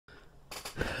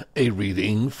A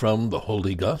reading from the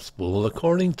Holy Gospel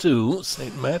according to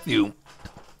St. Matthew.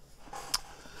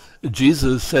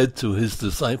 Jesus said to his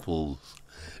disciples,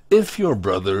 "If your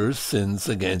brother sins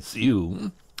against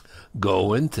you,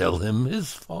 go and tell him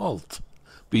his fault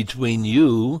between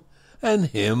you and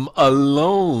him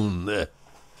alone.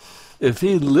 If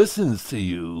he listens to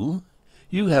you,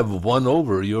 you have won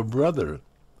over your brother.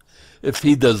 If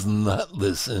he does not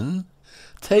listen,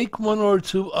 take one or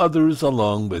two others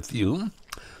along with you,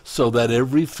 so that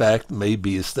every fact may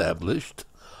be established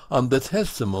on the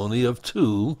testimony of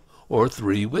 2 or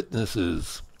 3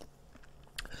 witnesses.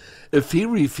 If he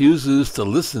refuses to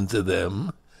listen to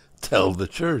them, tell the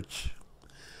church.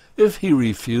 If he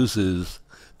refuses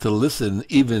to listen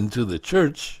even to the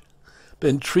church,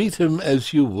 then treat him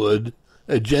as you would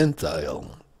a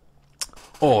Gentile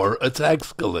or a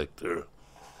tax collector.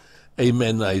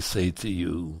 Amen, I say to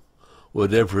you,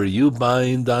 whatever you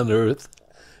bind on earth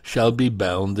shall be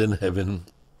bound in heaven,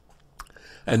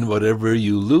 and whatever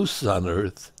you loose on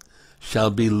earth shall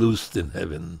be loosed in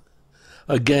heaven.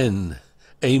 Again,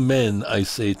 amen, I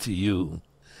say to you,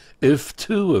 if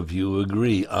 2 of you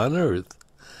agree on earth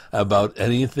about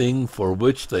anything for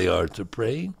which they are to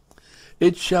pray,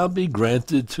 it shall be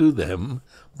granted to them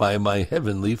by my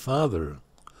heavenly Father.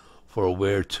 For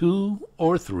where 2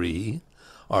 or 3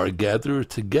 are gathered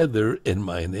together in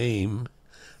my name,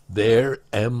 there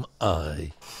am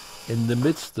I in the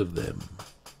midst of them."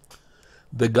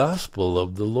 The Gospel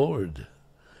of the Lord.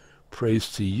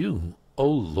 Praise to you, O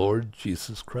Lord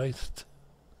Jesus Christ.